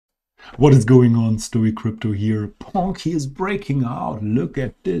What is going on, Tommy.Crypto here? Ponke is breaking out. Look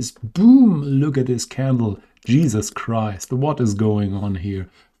at this. Boom. Look at this candle. Jesus Christ. What is going on here?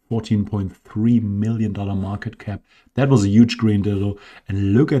 $14.3 million market cap. That was a huge green dildo.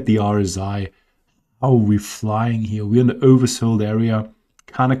 And look at the RSI. How are we flying here? We're in the oversold area.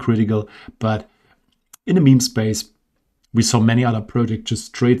 Kind of critical. But in the meme space, we saw many other projects just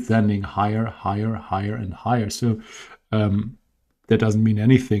straight sending higher, higher, higher, and higher. So that doesn't mean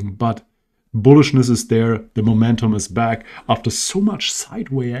anything, but bullishness is there. The momentum is back after so much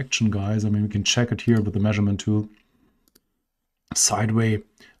sideways action, guys. I mean, we can check it here with the measurement tool. Sideways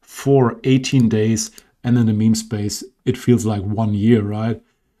for 18 days, and in the meme space, it feels like 1 year, right?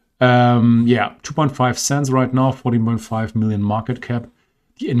 Yeah, 2.5 cents right now, 14.5 million market cap.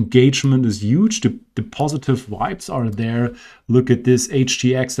 The engagement is huge. The positive vibes are there. Look at this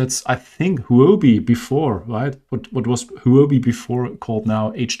HTX. That's, I think, Huobi before, right? What was Huobi before called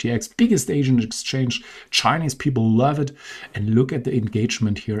now HTX? Biggest Asian exchange. Chinese people love it. And look at the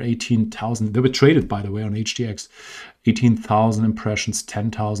engagement here. 18,000. They were traded, by the way, on HTX. 18,000 impressions,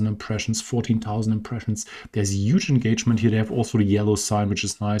 10,000 impressions, 14,000 impressions. There's huge engagement here. They have also the yellow sign, which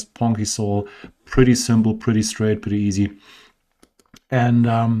is nice. Ponke Soul. Pretty simple, pretty straight, pretty easy.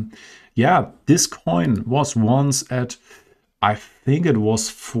 And yeah, this coin was once at, I think it was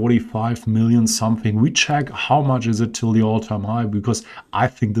 45 million something. We check how much is it till the all-time high, because I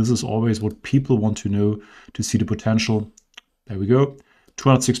think this is always what people want to know to see the potential. There we go.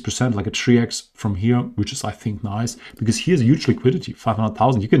 206%, like a 3x from here, which is, I think, nice, because here's huge liquidity,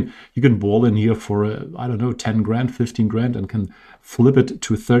 500,000. You can ball in here for I don't know, 10 grand, 15 grand, and can flip it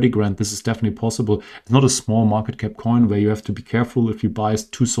to 30 grand. This is definitely possible. It's not a small market cap coin where you have to be careful. If you buy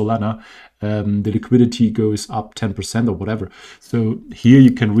 2 Solana, the liquidity goes up 10% or whatever. So here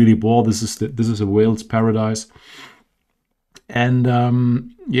you can really ball. This is a whale's paradise. And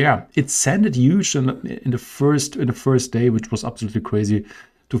yeah, it sent huge in the first day, which was absolutely crazy,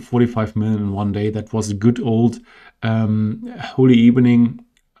 to 45 million in 1 day. That was a good old Holy Evening,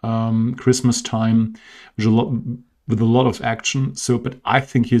 Christmas time, with a lot of action. So, but I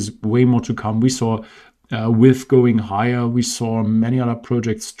think here's way more to come. We saw WIF going higher. We saw many other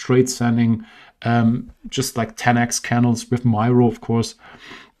projects straight sending, just like 10x candles with Myro, of course.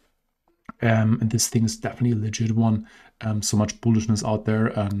 And this thing is definitely a legit one. So much bullishness out there,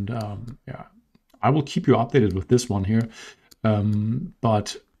 and yeah, I will keep you updated with this one here.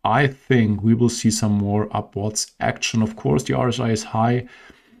 But I think we will see some more upwards action. Of course, the RSI is high.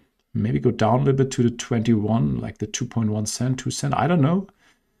 Maybe go down a little bit to the 21, like the 2.1 cent, 2 cent. I don't know.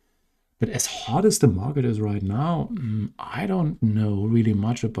 But as hot as the market is right now, I don't know really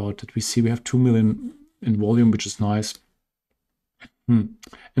much about it. We have 2 million in volume, which is nice.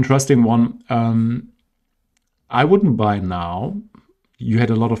 Interesting one. I wouldn't buy now. You had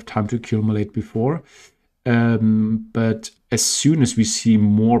a lot of time to accumulate before. But as soon as we see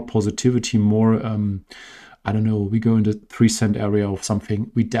more positivity, more, I don't know, we go into 3 cent area of something,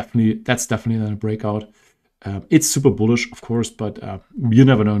 that's definitely then a breakout. It's super bullish, of course, but you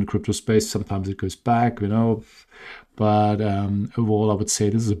never know in the crypto space. Sometimes it goes back, you know. But overall, I would say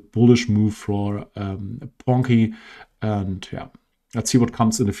this is a bullish move for Ponke. And yeah, let's see what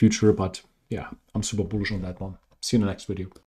comes in the future. But yeah, I'm super bullish on that one. See you in the next video.